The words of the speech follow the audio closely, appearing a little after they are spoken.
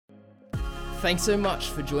Thanks so much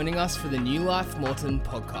for joining us for the New Life Moreton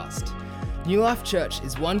podcast. New Life Church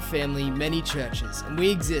is one family, many churches, and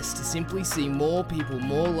we exist to simply see more people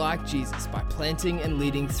more like Jesus by planting and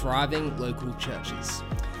leading thriving local churches.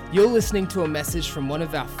 You're listening to a message from one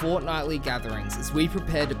of our fortnightly gatherings as we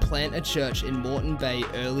prepare to plant a church in Moreton Bay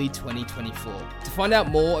early 2024. To find out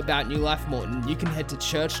more about New Life Moreton, you can head to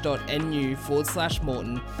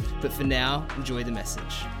church.nu/Moreton, but for now, enjoy the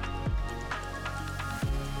message.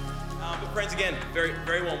 Friends, again, very,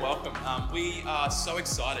 very warm welcome. We are so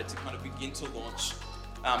excited to kind of begin to launch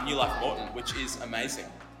New Life Moreton, which is amazing.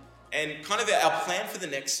 And kind of our plan for the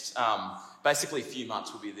next, basically few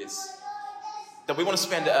months will be this, that we want to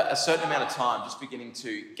spend a certain amount of time just beginning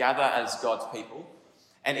to gather as God's people.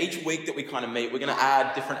 And each week that we kind of meet, we're going to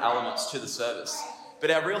add different elements to the service. But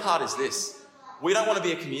our real heart is this. We don't want to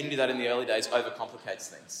be a community that in the early days overcomplicates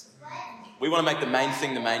things. We want to make the main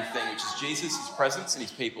thing, which is Jesus, his presence, and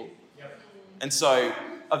his people. And so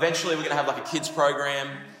eventually we're going to have like a kids program.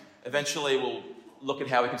 Eventually we'll look at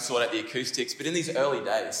how we can sort out the acoustics. But in these early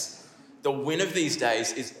days, the win of these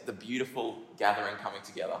days is the beautiful gathering coming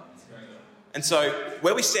together. And so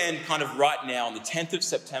where we stand kind of right now on the 10th of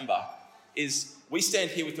September is we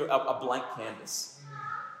stand here with a blank canvas.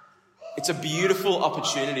 It's a beautiful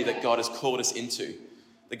opportunity that God has called us into.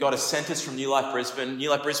 That God has sent us from New Life Brisbane.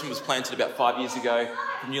 New Life Brisbane was planted about 5 years ago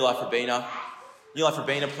from New Life Robina. New Life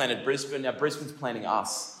Robina planted Brisbane, now Brisbane's planting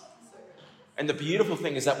us. And the beautiful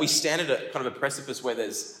thing is that we stand at a kind of a precipice where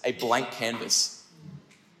there's a blank canvas.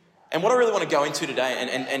 And what I really want to go into today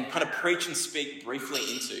and kind of preach and speak briefly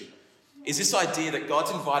into is this idea that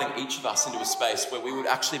God's inviting each of us into a space where we would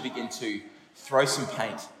actually begin to throw some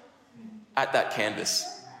paint at that canvas.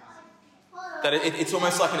 That it's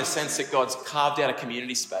almost like in a sense that God's carved out a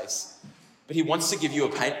community space, but he wants to give you a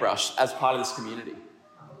paintbrush as part of this community.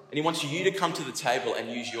 And he wants you to come to the table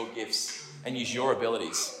and use your gifts and use your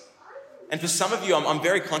abilities. And for some of you, I'm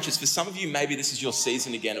very conscious, for some of you, maybe this is your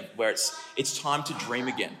season again of where it's time to dream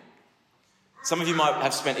again. Some of you might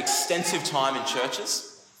have spent extensive time in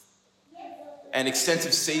churches and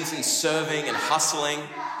extensive seasons serving and hustling.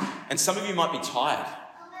 And some of you might be tired.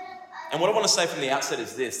 And what I want to say from the outset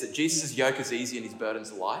is this, that Jesus' yoke is easy and his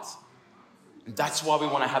burdens are light. And that's why we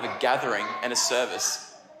want to have a gathering and a service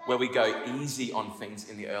where we go easy on things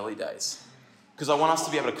in the early days. Because I want us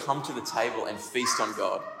to be able to come to the table and feast on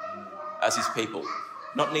God as his people.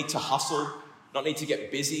 Not need to hustle, not need to get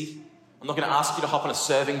busy. I'm not going to ask you to hop on a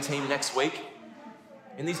serving team next week.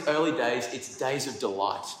 In these early days, it's days of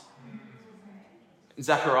delight. In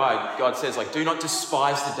Zechariah, God says, do not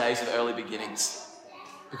despise the days of early beginnings,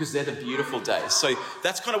 because they're the beautiful days. So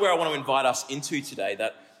that's kind of where I want to invite us into today,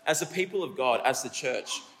 that as the people of God, as the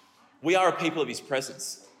church, we are a people of his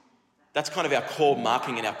presence. That's kind of our core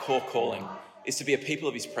marking and our core calling, is to be a people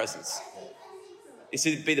of his presence. Is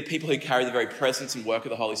to be the people who carry the very presence and work of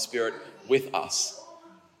the Holy Spirit with us.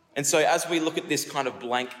 And so as we look at this kind of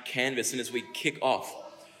blank canvas and as we kick off,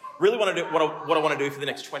 really what I want to do for the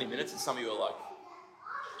next 20 minutes, and some of you are like,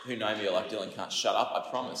 who know me are like, Dylan can't shut up, I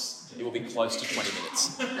promise. It will be close to 20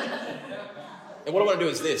 minutes. And what I want to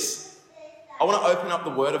do is this. I want to open up the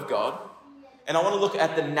Word of God and I want to look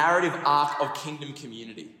at the narrative arc of kingdom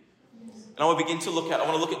community. And I want to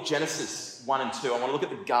look at Genesis 1 and 2. I want to look at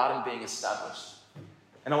the garden being established.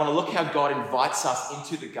 And I want to look how God invites us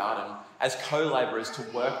into the garden as co-laborers to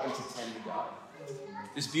work and to tend the garden.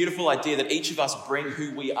 This beautiful idea that each of us bring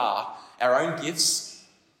who we are, our own gifts,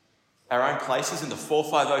 our own places in the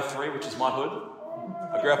 4503, which is my hood.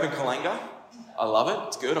 I grew up in Kalinga. I love it.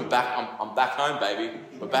 It's good. I'm back home, baby.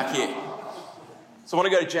 We're back here. So I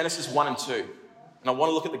want to go to Genesis 1 and 2. And I want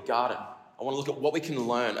to look at the garden. I want to look at what we can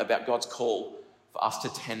learn about God's call for us to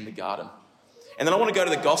tend the garden. And then I want to go to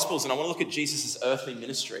the Gospels and I want to look at Jesus' earthly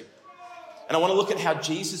ministry. And I want to look at how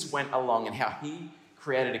Jesus went along and how he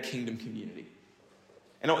created a kingdom community.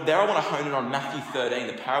 And there I want to hone in on Matthew 13,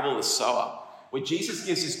 the parable of the sower, where Jesus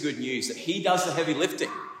gives us good news that he does the heavy lifting.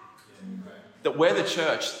 That we're the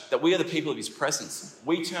church, that we are the people of his presence.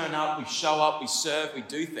 We turn up, we show up, we serve, we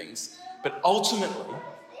do things. But ultimately,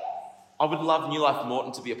 I would love New Life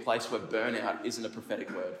Moreton to be a place where burnout isn't a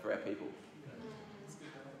prophetic word for our people.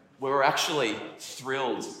 Where we're actually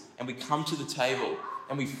thrilled and we come to the table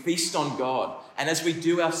and we feast on God. And as we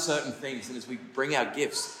do our certain things and as we bring our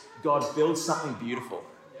gifts, God builds something beautiful.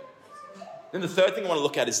 Then the third thing I want to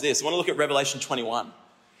look at is this. I want to look at Revelation 21.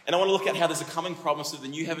 And I want to look at how there's a coming promise of the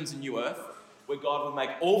new heavens and new earth where God will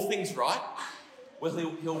make all things right, where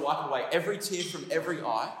he'll wipe away every tear from every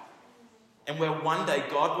eye, and where one day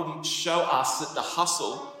God will show us that the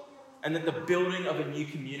hustle and that the building of a new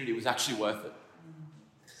community was actually worth it.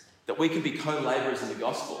 That we can be co-laborers in the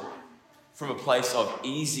gospel from a place of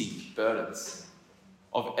easy burdens,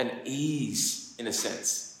 of an ease in a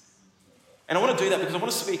sense. And I want to do that because I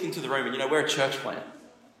want to speak into the room, and we're a church plant.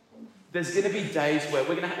 There's going to be days where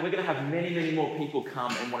we're going to have many, many more people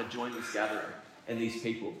come and want to join this gathering and these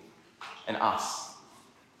people and us.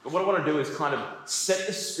 But what I want to do is kind of set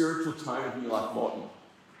the spiritual tone of New Life Morton,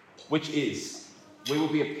 which is we will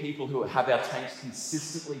be a people who have our tanks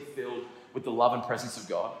consistently filled with the love and presence of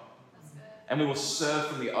God. And we will serve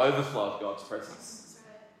from the overflow of God's presence.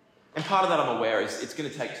 And part of that, I'm aware, is it's going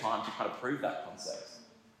to take time to kind of prove that concept.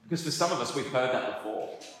 Because for some of us, we've heard that before.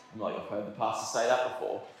 I've heard the pastor say that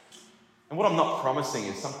before. And what I'm not promising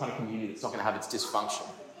is some kind of community that's not going to have its dysfunction.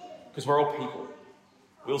 Because we're all people.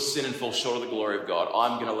 We'll sin and fall short of the glory of God.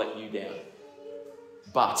 I'm going to let you down.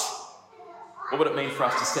 But what would it mean for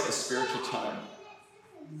us to set the spiritual tone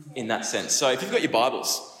in that sense? So if you've got your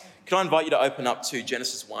Bibles, can I invite you to open up to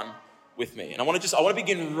Genesis 1 with me? And I want to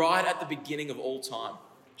begin right at the beginning of all time.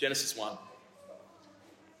 Genesis 1.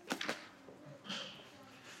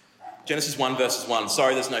 Genesis 1 verses 1.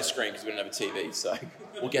 Sorry there's no screen because we don't have a TV, so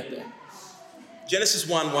we'll get there. Genesis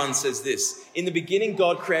 1:1 says this: in the beginning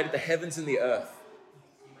God created the heavens and the earth.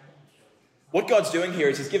 What God's doing here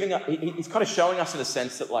is he's kind of showing us in a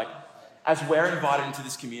sense that as we're invited into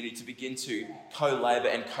this community to begin to co-labor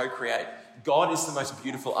and co-create, God is the most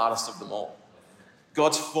beautiful artist of them all.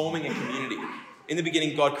 God's forming a community. In the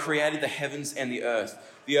beginning, God created the heavens and the earth.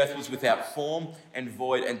 The earth was without form and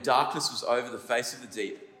void, and darkness was over the face of the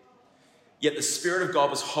deep. Yet the Spirit of God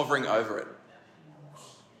was hovering over it.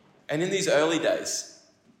 And in these early days,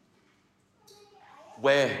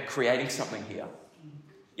 we're creating something here.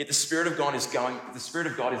 Yet the Spirit of God is going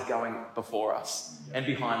before us and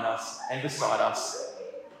behind us and beside us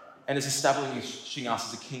and is establishing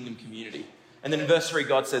us as a kingdom community. And then in verse 3,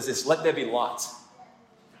 God says this: let there be light.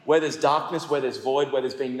 Where there's darkness, where there's void, where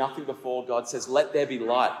there's been nothing before, God says, let there be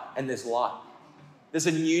light, and there's light. There's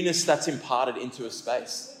a newness that's imparted into a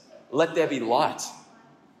space. Let there be light.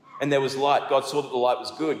 And there was light. God saw that the light was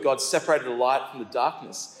good. God separated the light from the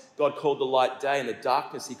darkness. God called the light day, and the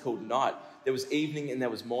darkness he called night. There was evening and there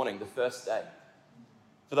was morning, the first day.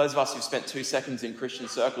 For those of us who've spent 2 seconds in Christian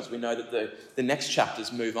circles, we know that the next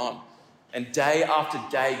chapters move on. And day after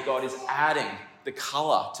day, God is adding the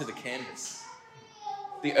colour to the canvas.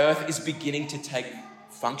 The earth is beginning to take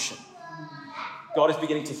function. God is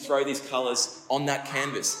beginning to throw these colours on that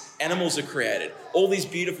canvas. Animals are created. All these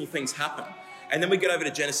beautiful things happen. And then we get over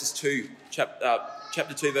to Genesis 2,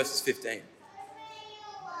 chapter 2, verses 15.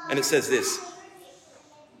 And it says this: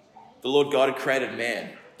 the Lord God had created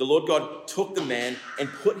man. The Lord God took the man and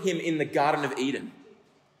put him in the Garden of Eden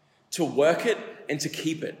to work it and to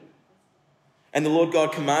keep it. And the Lord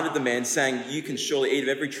God commanded the man, saying, you can surely eat of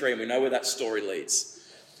every tree. And we know where that story leads.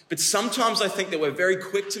 But sometimes I think that we're very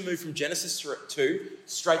quick to move from Genesis 2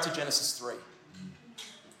 straight to Genesis 3.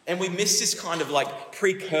 And we miss this kind of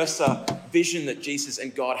precursor vision that Jesus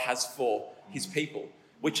and God has for his people,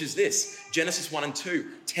 which is this: Genesis 1 and 2,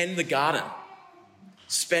 tend the garden.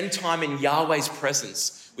 Spend time in Yahweh's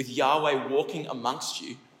presence, with Yahweh walking amongst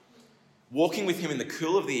you, walking with him in the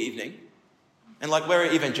cool of the evening. And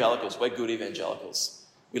we're evangelicals, we're good evangelicals.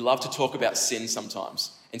 We love to talk about sin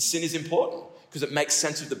sometimes. And sin is important because it makes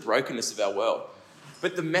sense of the brokenness of our world.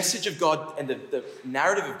 But the message of God and the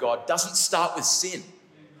narrative of God doesn't start with sin.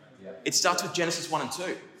 It starts with Genesis 1 and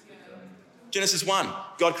 2. Genesis 1,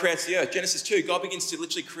 God creates the earth. Genesis 2, God begins to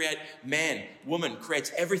literally create man, woman,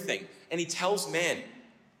 creates everything. And he tells man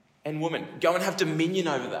and woman, go and have dominion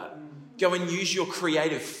over that. Go and use your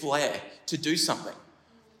creative flair to do something.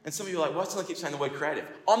 And some of you are like, why do I keep saying the word creative?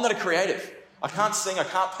 I'm not a creative. I can't sing, I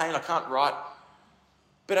can't paint, I can't write.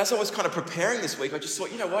 But as I was kind of preparing this week, I just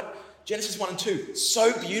thought, you know what? Genesis 1 and 2,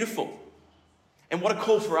 so beautiful. And what a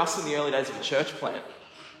call for us in the early days of a church plant.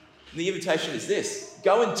 And the invitation is this: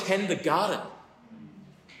 go and tend the garden.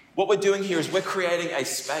 What we're doing here is we're creating a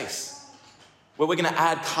space where we're going to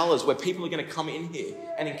add colours, where people are going to come in here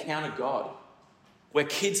and encounter God, where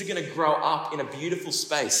kids are going to grow up in a beautiful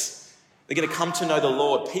space. They're going to come to know the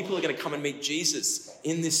Lord. People are going to come and meet Jesus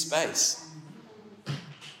in this space.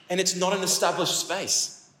 And it's not an established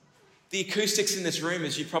space. The acoustics in this room,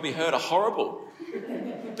 as you've probably heard, are horrible.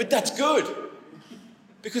 But that's good,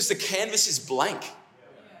 because the canvas is blank.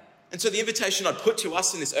 And so the invitation I'd put to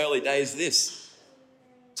us in this early day is this: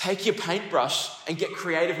 take your paintbrush and get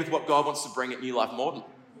creative with what God wants to bring at New Life Morton.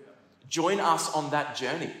 Join us on that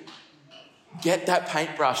journey. Get that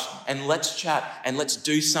paintbrush and let's chat and let's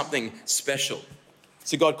do something special.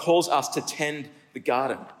 So God calls us to tend the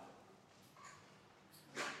garden.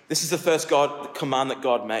 This is the first command that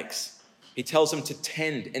God makes. He tells them to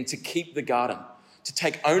tend and to keep the garden. to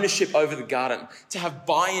take ownership over the garden, to have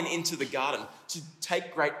buy-in into the garden, to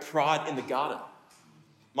take great pride in the garden.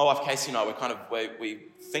 My wife Casey and I, we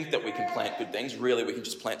think that we can plant good things. Really, we can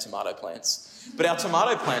just plant tomato plants. But our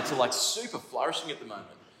tomato plants are like super flourishing at the moment,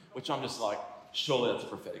 which I'm just like, surely that's a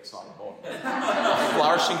prophetic sign of more. A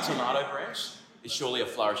flourishing tomato branch is surely a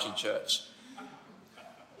flourishing church.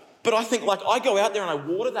 But I think, like, I go out there and I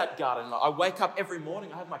water that garden. I wake up every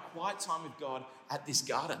morning. I have my quiet time with God at this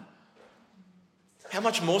garden. How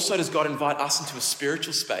much more so does God invite us into a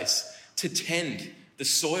spiritual space to tend the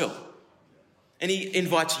soil? And he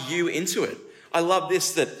invites you into it. I love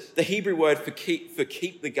this, that the Hebrew word for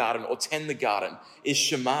keep the garden or tend the garden is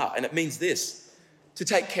shamar. And it means this, to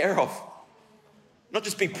take care of. Not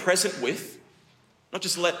just be present with, not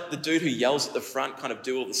just let the dude who yells at the front kind of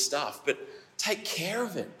do all the stuff, but take care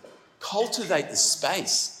of it. Cultivate the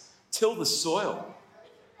space. Till the soil.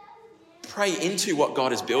 Pray into what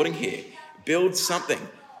God is building here. Build something.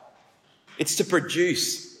 It's to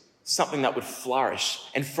produce something that would flourish.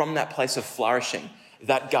 And from that place of flourishing,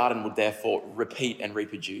 that garden would therefore repeat and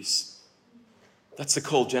reproduce. That's the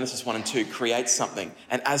call, Genesis 1 and 2. Create something.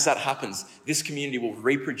 And as that happens, this community will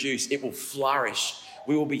reproduce. It will flourish.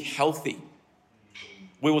 We will be healthy.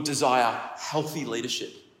 We will desire healthy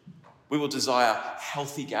leadership. We will desire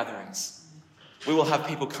healthy gatherings. We will have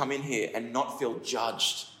people come in here and not feel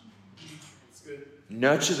judged.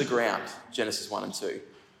 Nurture the ground, Genesis 1 and 2.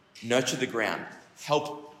 Nurture the ground.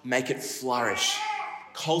 Help make it flourish.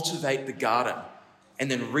 Cultivate the garden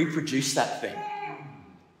and then reproduce that thing.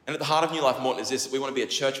 And at the heart of New Life Morton is this: we want to be a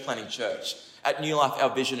church planting church. At New Life,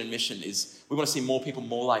 our vision and mission is we want to see more people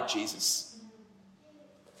more like Jesus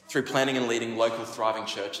through planting and leading local thriving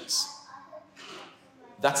churches.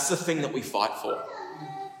 That's the thing that we fight for.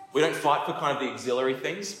 We don't fight for kind of the auxiliary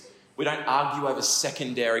things. We don't argue over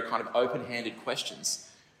secondary kind of open-handed questions.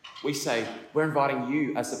 We say, we're inviting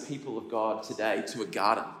you as the people of God today to a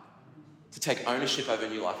garden, to take ownership over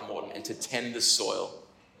New Life Morton and to tend the soil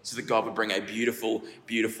so that God would bring a beautiful,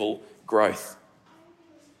 beautiful growth.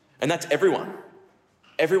 And that's everyone.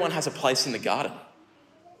 Everyone has a place in the garden.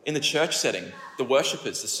 In the church setting, the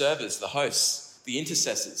worshippers, the servers, the hosts, the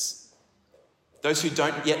intercessors, those who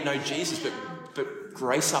don't yet know Jesus but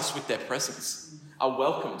grace us with their presence, are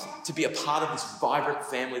welcomed to be a part of this vibrant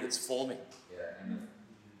family that's forming.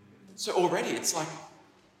 So already it's like,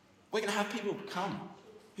 we're going to have people come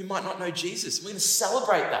who might not know Jesus. We're going to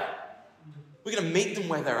celebrate that. We're going to meet them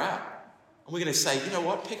where they're at. And we're going to say, you know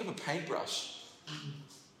what, pick up a paintbrush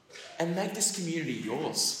and make this community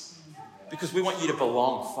yours. Because we want you to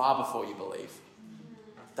belong far before you believe.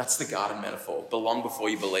 That's the garden metaphor. Belong before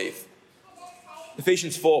you believe.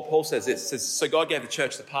 Ephesians 4, Paul says this. Says, so God gave the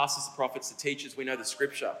church the pastors, the prophets, the teachers. We know the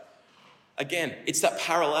scripture. Again, it's that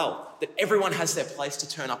parallel that everyone has their place to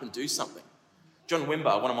turn up and do something. John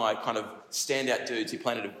Wimber, one of my kind of standout dudes, he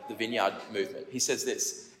planted the Vineyard movement. He says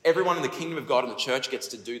this: everyone in the kingdom of God and the church gets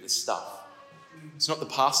to do this stuff. It's not the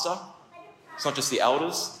pastor. It's not just the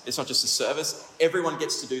elders. It's not just the service. Everyone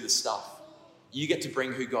gets to do the stuff. You get to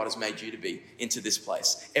bring who God has made you to be into this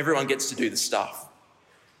place. Everyone gets to do the stuff.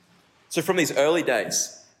 So from these early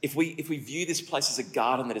days, if we view this place as a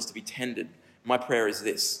garden that is to be tended, my prayer is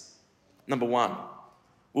this. Number one,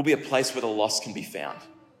 we'll be a place where the lost can be found.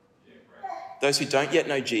 Those who don't yet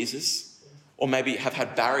know Jesus, or maybe have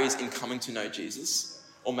had barriers in coming to know Jesus,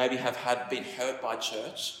 or maybe have been hurt by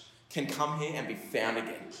church, can come here and be found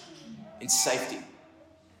again in safety.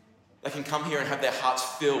 They can come here and have their hearts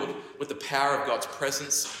filled with the power of God's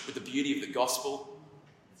presence, with the beauty of the gospel,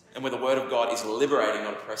 and where the word of God is liberating,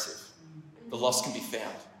 not oppressive. The lost can be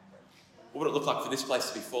found. What would it look like for this place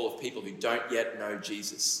to be full of people who don't yet know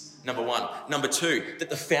Jesus? Number one. Number two, that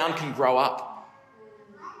the found can grow up.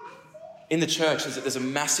 In the church, there's a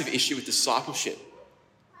massive issue with discipleship.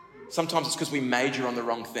 Sometimes it's because we major on the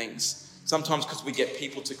wrong things. Sometimes because we get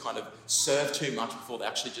people to kind of serve too much before they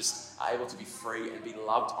actually just are able to be free and be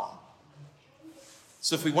loved on.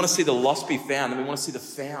 So if we want to see the lost be found, then we want to see the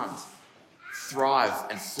found thrive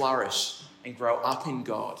and flourish and grow up in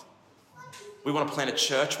God. We want to plant a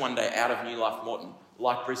church one day out of New Life Morton,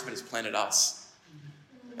 like Brisbane has planted us.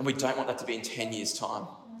 And we don't want that to be in 10 years' time.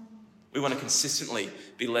 We want to consistently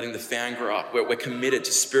be letting the found grow up. We're committed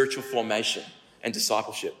to spiritual formation and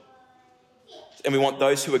discipleship. And we want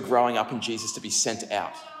those who are growing up in Jesus to be sent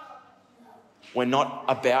out. We're not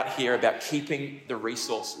about keeping the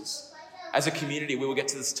resources. As a community, we will get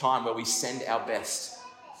to this time where we send our best,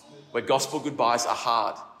 where gospel goodbyes are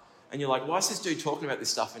hard. And you're like, why is this dude talking about this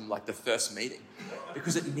stuff in like the first meeting?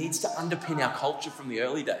 Because it needs to underpin our culture from the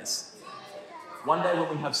early days. One day when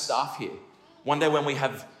we have staff here, one day when we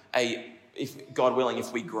have if God willing,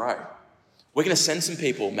 if we grow, We're going to send some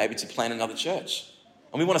people maybe to plant another church.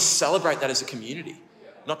 And we want to celebrate that as a community.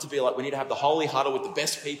 Not to be like, we need to have the holy huddle with the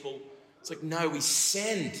best people. It's like, no, we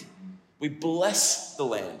send. We bless the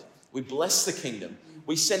land. We bless the kingdom.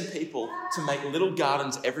 We send people to make little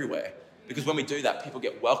gardens everywhere. Because when we do that, people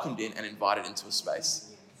get welcomed in and invited into a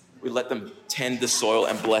space. We let them tend the soil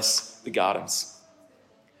and bless the gardens.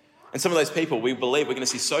 And some of those people, we believe we're going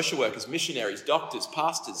to see social workers, missionaries, doctors,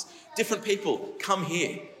 pastors, different people come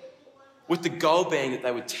here with the goal being that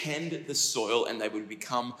they would tend the soil and they would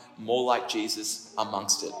become more like Jesus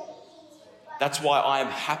amongst it. That's why I am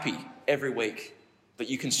happy every week that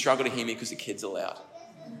you can struggle to hear me because the kids are loud.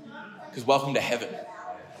 Because welcome to heaven.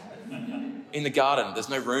 In the garden, there's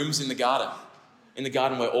no rooms in the garden. In the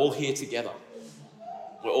garden, we're all here together.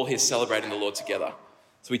 We're all here celebrating the Lord together.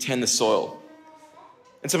 So we tend the soil.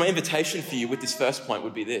 And so my invitation for you with this first point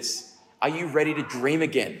would be this. Are you ready to dream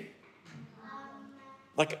again?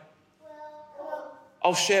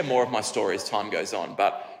 I'll share more of my story as time goes on,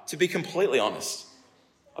 but to be completely honest,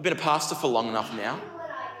 I've been a pastor for long enough now.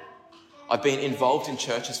 I've been involved in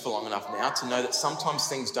churches for long enough now to know that sometimes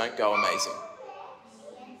things don't go amazing.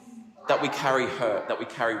 That we carry hurt, that we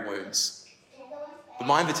carry wounds. But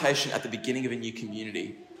my invitation at the beginning of a new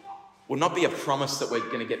community will not be a promise that we're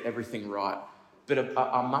going to get everything right, but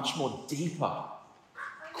a much more deeper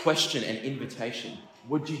question and invitation.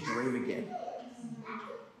 Would you dream again?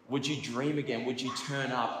 Would you dream again? Would you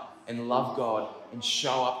turn up and love God and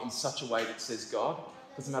show up in such a way that says, God,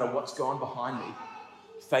 doesn't matter what's gone behind me,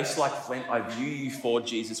 face like flint, I view you for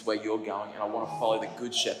Jesus where you're going, and I want to follow the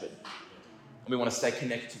Good Shepherd. And we want to stay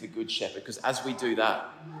connected to the Good Shepherd, because as we do that,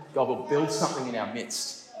 God will build something in our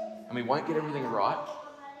midst. And we won't get everything right,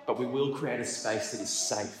 but we will create a space that is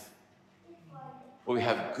safe, where we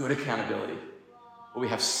have good accountability, where we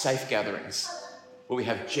have safe gatherings, where we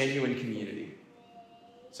have genuine community.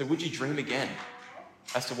 So would you dream again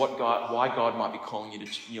as to why God might be calling you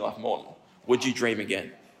to New Life Morton? Would you dream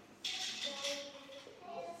again?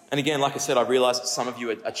 And again, like I said, I realise that some of you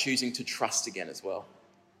are choosing to trust again as well.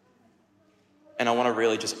 And I want to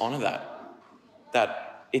really just honour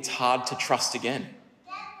that it's hard to trust again.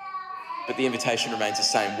 But the invitation remains the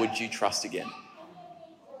same. Would you trust again?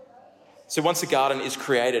 So once the garden is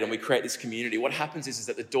created and we create this community, what happens is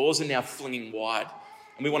that the doors are now flinging wide.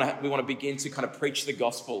 And we want to begin to kind of preach the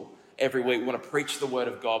gospel every week. We want to preach the word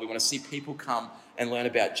of God. We want to see people come and learn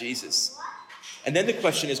about Jesus. And then the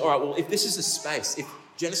question is, all right, well, if this is a space, if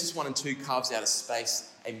Genesis 1 and 2 carves out a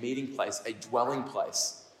space, a meeting place, a dwelling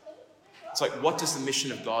place, it's like, what does the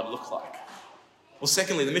mission of God look like? Well,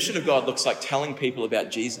 secondly, the mission of God looks like telling people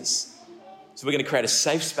about Jesus. So we're going to create a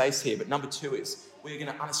safe space here. But number 2 is we're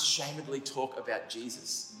going to unashamedly talk about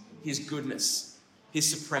Jesus, his goodness, his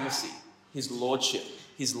supremacy, his lordship,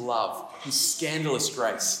 his love, his scandalous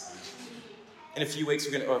grace. In a few weeks,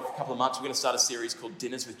 or a couple of months, we're going to start a series called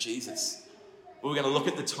Dinners with Jesus. We're going to look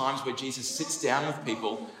at the times where Jesus sits down with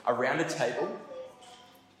people around a table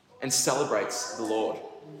and celebrates the Lord.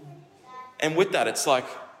 And with that, it's like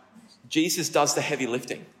Jesus does the heavy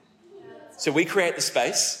lifting. So we create the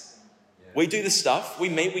space, we do the stuff, we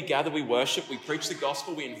meet, we gather, we worship, we preach the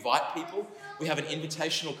gospel, we invite people, we have an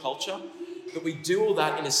invitational culture. But we do all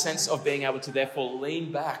that in a sense of being able to therefore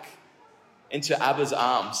lean back into Abba's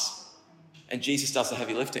arms, and Jesus does the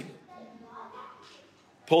heavy lifting.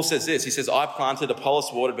 Paul says this, he says, I planted,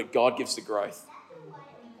 Apollos watered, but God gives the growth.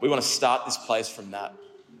 We want to start this place from that.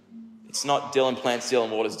 It's not Dylan plants, Dylan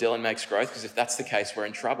waters, Dylan makes growth, because if that's the case, we're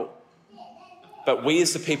in trouble. But we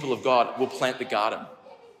as the people of God will plant the garden.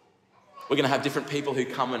 We're going to have different people who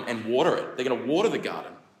come and water it. They're going to water the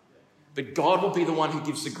garden. But God will be the one who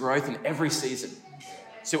gives the growth in every season.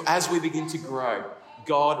 So as we begin to grow,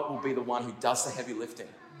 God will be the one who does the heavy lifting,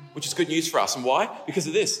 which is good news for us. And why? Because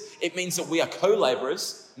of this. It means that we are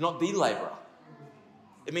co-labourers, not the labourer.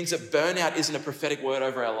 It means that burnout isn't a prophetic word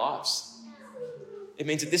over our lives. It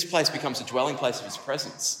means that this place becomes a dwelling place of his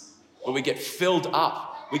presence, where we get filled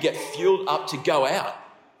up, we get fueled up to go out.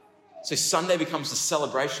 So Sunday becomes the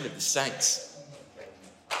celebration of the saints.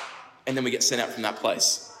 And then we get sent out from that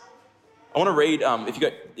place. I want to read,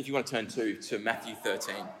 if you want to turn to Matthew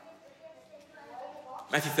 13.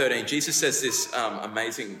 Matthew 13, Jesus says this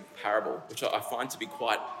amazing parable, which I find to be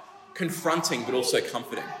quite confronting but also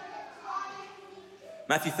comforting.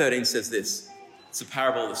 Matthew 13 says this. It's the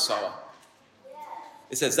parable of the sower.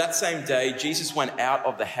 It says, that same day, Jesus went out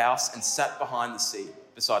of the house and sat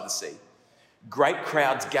beside the sea. Great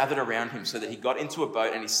crowds gathered around him so that he got into a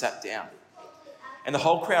boat and he sat down. And the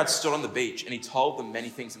whole crowd stood on the beach and he told them many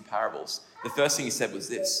things in parables. The first thing he said was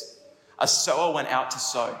this: a sower went out to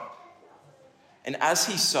sow. And as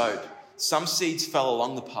he sowed, some seeds fell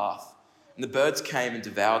along the path, and the birds came and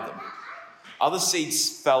devoured them. Other seeds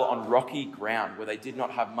fell on rocky ground where they did not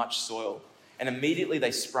have much soil, and immediately they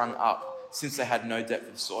sprung up, since they had no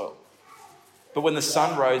depth of soil. But when the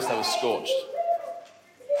sun rose, they were scorched.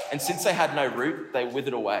 And since they had no root, they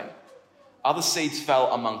withered away. Other seeds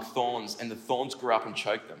fell among thorns, and the thorns grew up and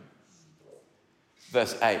choked them.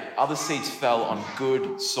 Verse 8, other seeds fell on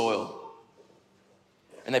good soil,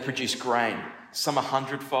 and they produced grain, some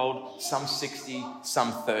 100-fold, some 60,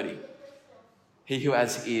 some 30. He who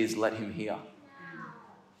has ears, let him hear.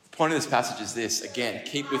 The point of this passage is this. Again,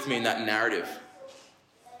 keep with me in that narrative.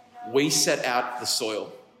 We set out the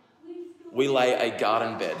soil. We lay a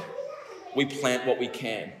garden bed. We plant what we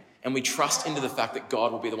can. And we trust into the fact that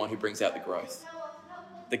God will be the one who brings out the growth.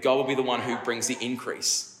 That God will be the one who brings the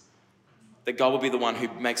increase. That God will be the one who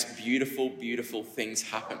makes beautiful, beautiful things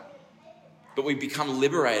happen. But we become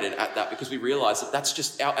liberated at that because we realize that that's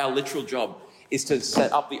just our literal job is to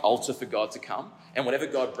set up the altar for God to come. And whatever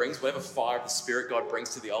God brings, whatever fire of the Spirit God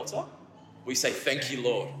brings to the altar, we say, thank you,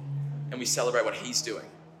 Lord. And we celebrate what he's doing.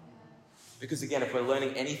 Because again, if we're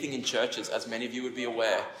learning anything in churches, as many of you would be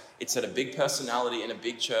aware, it's that a big personality in a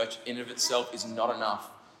big church in and of itself is not enough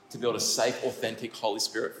to build a safe, authentic, Holy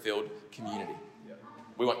Spirit-filled community.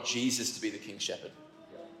 We want Jesus to be the King Shepherd.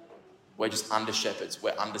 We're just under shepherds.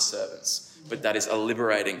 We're under servants. But that is a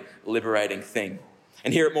liberating thing.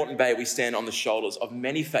 And here at Moreton Bay, we stand on the shoulders of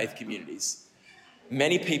many faith communities,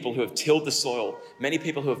 many people who have tilled the soil, many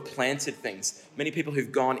people who have planted things, many people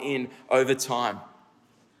who've gone in over time.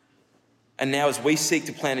 And now as we seek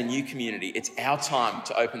to plant a new community, it's our time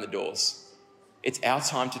to open the doors. It's our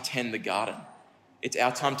time to tend the garden. It's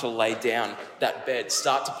our time to lay down that bed,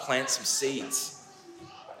 start to plant some seeds.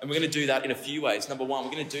 And we're going to do that in a few ways. Number one,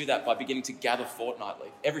 we're going to do that by beginning to gather fortnightly.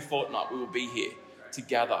 Every fortnight we will be here to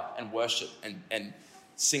gather and worship and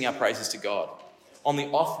sing our praises to God. On the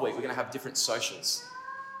off week, we're going to have different socials.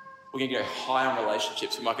 We're going to go high on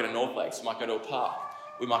relationships. We might go to North Lakes. We might go to a park.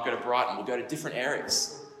 We might go to Brighton. We'll go to different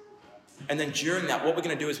areas. And then during that, what we're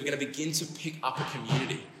going to do is we're going to begin to pick up a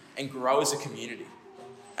community and grow as a community.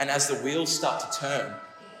 And as the wheels start to turn,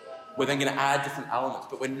 we're then going to add different elements,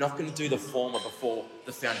 but we're not going to do the former before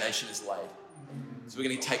the foundation is laid. So we're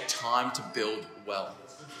going to take time to build well.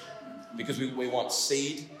 Because we want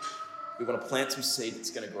seed, we want to plant some seed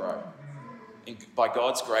that's going to grow. And by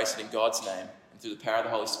God's grace and in God's name, and through the power of the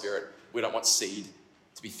Holy Spirit, we don't want seed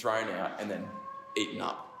to be thrown out and then eaten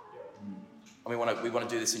up. And we want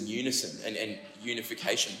to do this in unison and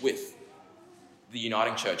unification with the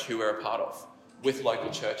Uniting Church, who we're a part of, with local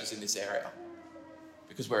churches in this area.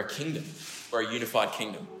 Because we're a kingdom. We're a unified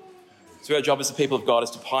kingdom. So our job as the people of God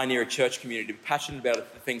is to pioneer a church community, to be passionate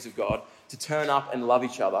about the things of God, to turn up and love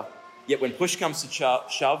each other. Yet when push comes to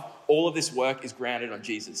shove, all of this work is grounded on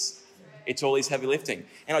Jesus. It's all his heavy lifting.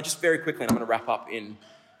 And I just very quickly, and I'm going to wrap up in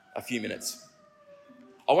a few minutes.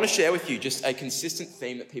 I want to share with you just a consistent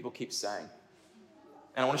theme that people keep saying.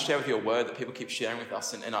 And I want to share with you a word that people keep sharing with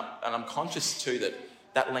us. And I'm conscious too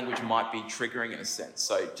that language might be triggering in a sense.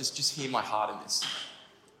 So just hear my heart in this.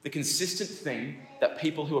 The consistent thing that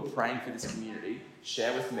people who are praying for this community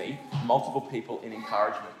share with me, multiple people in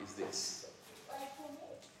encouragement, is this.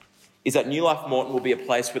 Is that New Life Moreton will be a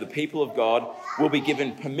place where the people of God will be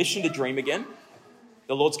given permission to dream again.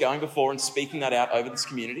 The Lord's going before and speaking that out over this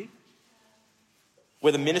community.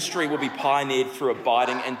 Where the ministry will be pioneered through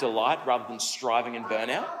abiding and delight rather than striving and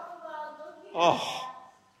burnout.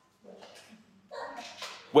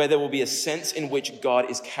 Where there will be a sense in which God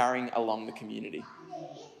is carrying along the community.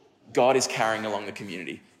 God is carrying along the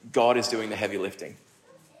community. God is doing the heavy lifting.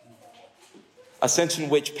 A sense in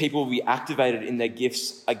which people will be activated in their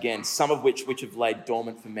gifts again, some of which have laid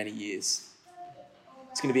dormant for many years.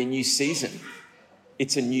 It's going to be a new season.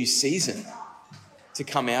 It's a new season to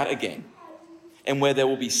come out again. And where there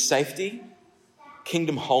will be safety,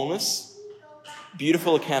 kingdom wholeness,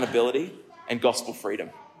 beautiful accountability, and gospel freedom.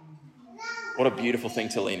 What a beautiful thing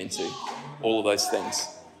to lean into, all of those things.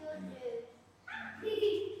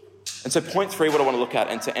 And so point 3, what I want to look at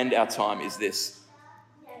and to end our time is this,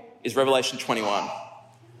 is Revelation 21,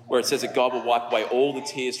 where it says that God will wipe away all the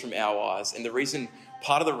tears from our eyes. And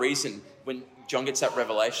part of the reason when John gets that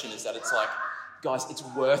revelation is that it's like, guys, it's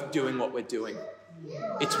worth doing what we're doing.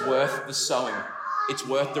 It's worth the sowing. It's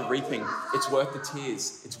worth the reaping. It's worth the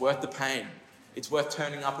tears. It's worth the pain. It's worth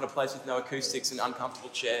turning up in a place with no acoustics and uncomfortable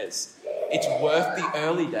chairs. It's worth the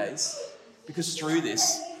early days because through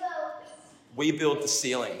this, we build the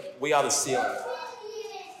ceiling. We are the ceiling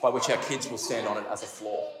by which our kids will stand on it as a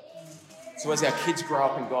floor. So as our kids grow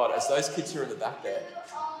up in God, as those kids who are in the back there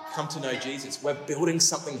come to know Jesus, we're building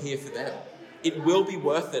something here for them. It will be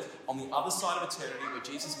worth it on the other side of eternity where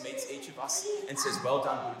Jesus meets each of us and says, well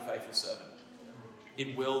done, good and faithful servant.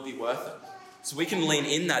 It will be worth it. So we can lean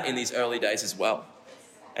in that in these early days as well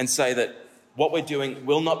and say that what we're doing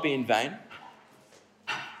will not be in vain.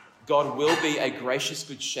 God will be a gracious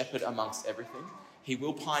good shepherd amongst everything. He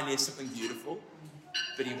will pioneer something beautiful,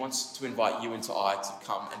 but he wants to invite you and I to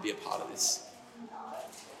come and be a part of this.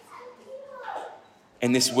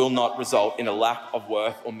 And this will not result in a lack of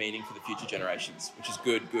worth or meaning for the future generations, which is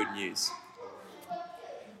good news.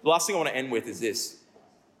 The last thing I want to end with is this.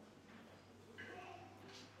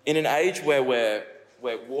 In an age where we're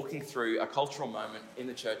walking through a cultural moment in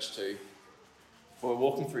the church too, where we're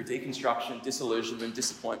walking through deconstruction, disillusionment,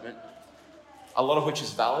 disappointment, a lot of which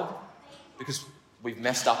is valid because we've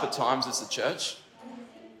messed up at times as a church.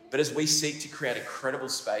 But as we seek to create a credible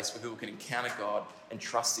space where people can encounter God and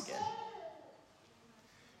trust again,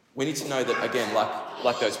 we need to know that, again,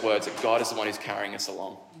 like those words, that God is the one who's carrying us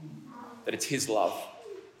along, that it's his love,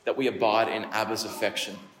 that we abide in Abba's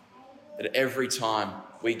affection, that every time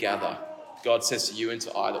we gather, God says to you and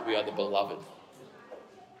to I that we are the beloved.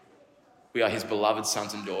 We are his beloved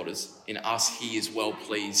sons and daughters. In us, he is well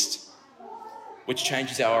pleased, which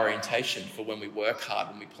changes our orientation for when we work hard,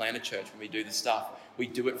 when we plan a church, when we do this stuff. We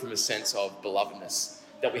do it from a sense of belovedness,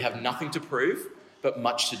 that we have nothing to prove, but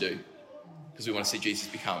much to do, because we want to see Jesus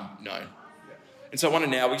become known. And so we're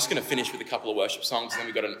just going to finish with a couple of worship songs, and then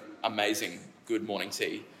we've got an amazing good morning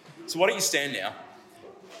tea. So why don't you stand now?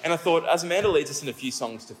 And I thought, as Amanda leads us in a few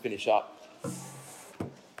songs to finish up,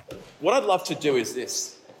 what I'd love to do is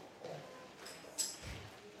this.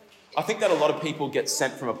 I think that a lot of people get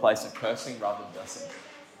sent from a place of cursing rather than blessing.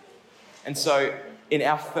 And so in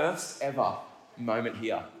our first ever moment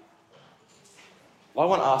here, I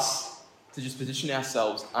want us to just position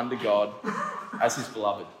ourselves under God as his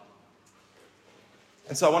beloved.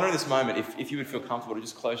 And so I wonder in this moment, if you would feel comfortable to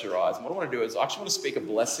just close your eyes. And what I want to do is I actually want to speak a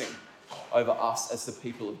blessing over us as the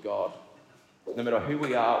people of God. No matter who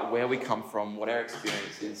we are, where we come from, what our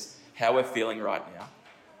experience is, how we're feeling right now.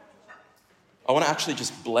 I want to actually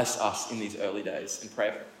just bless us in these early days and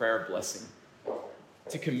prayer of blessing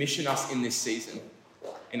to commission us in this season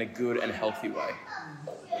in a good and healthy way.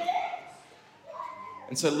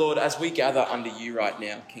 And so, Lord, as we gather under you right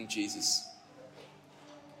now, King Jesus,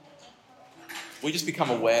 we just become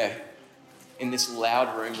aware in this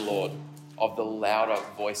loud room, Lord, of the louder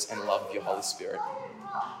voice and love of your Holy Spirit.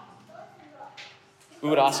 We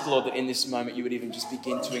would ask, Lord, that in this moment you would even just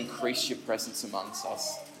begin to increase your presence amongst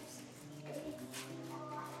us.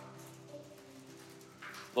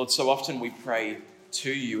 Lord, so often we pray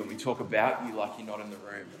to you and we talk about you like you're not in the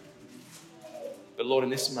room. But Lord, in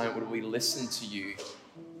this moment, would we listen to you,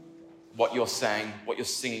 what you're saying, what you're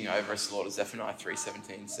singing over us, Lord, as Zephaniah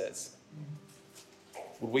 3:17 says.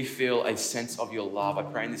 Would we feel a sense of your love? I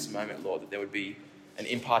pray in this moment, Lord, that there would be an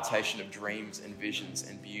impartation of dreams and visions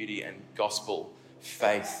and beauty and gospel,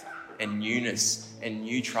 faith and newness and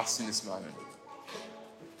new trust in this moment.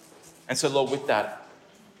 And so, Lord, with that,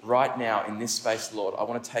 right now in this space, Lord, I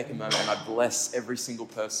want to take a moment and I bless every single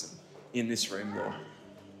person in this room, Lord.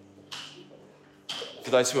 For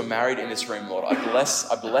those who are married in this room, Lord, I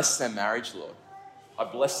bless their marriage, Lord. I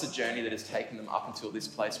bless the journey that has taken them up until this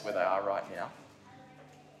place where they are right now.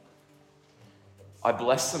 I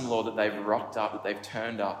bless them, Lord, that they've rocked up, that they've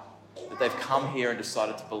turned up, that they've come here and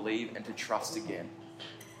decided to believe and to trust again.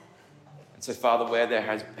 And so, Father, where there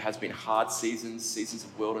has been hard seasons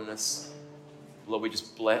of wilderness, Lord,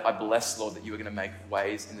 I bless, Lord, that you are going to make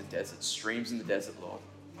ways in the desert, streams in the desert, Lord.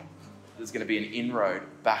 There's going to be an inroad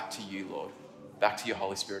back to you, Lord, back to your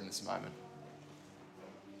Holy Spirit in this moment.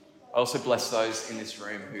 I also bless those in this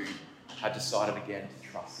room who had decided again to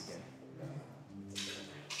trust again,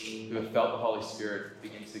 who have felt the Holy Spirit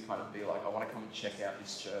begin to kind of be like, I want to come and check out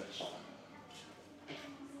this church.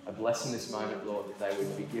 I bless in this moment, Lord, that they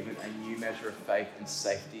would be given a new measure of faith and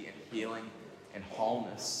safety and healing and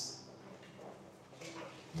wholeness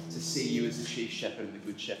to see you as the chief shepherd and the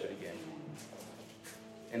good shepherd again.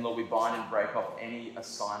 And Lord, we bind and break off any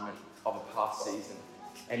assignment of a past season,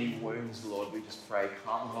 any wounds, Lord. We just pray,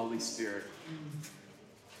 come Holy Spirit,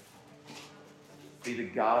 be the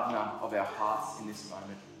gardener of our hearts in this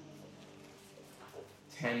moment.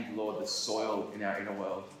 Tend, Lord, the soil in our inner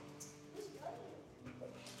world.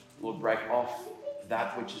 Lord, break off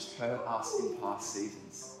that which has hurt us in past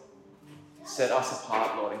seasons. Set us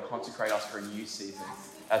apart, Lord, and consecrate us for a new season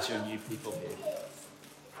as your new people here.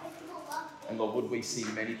 And Lord, would we see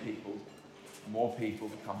many people, more people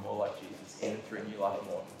become more like Jesus in and through New Life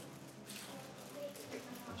Morton.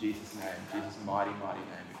 In Jesus' name, Jesus' mighty, mighty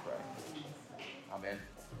name we pray. Amen.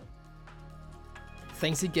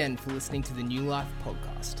 Thanks again for listening to the New Life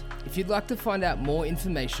podcast. If you'd like to find out more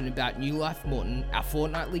information about New Life Moreton, our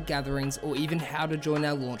fortnightly gatherings, or even how to join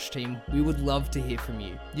our launch team, we would love to hear from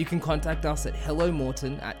you. You can contact us at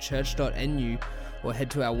hellomorton@church.nu or head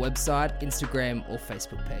to our website, Instagram, or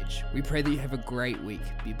Facebook page. We pray that you have a great week.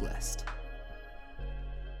 Be blessed.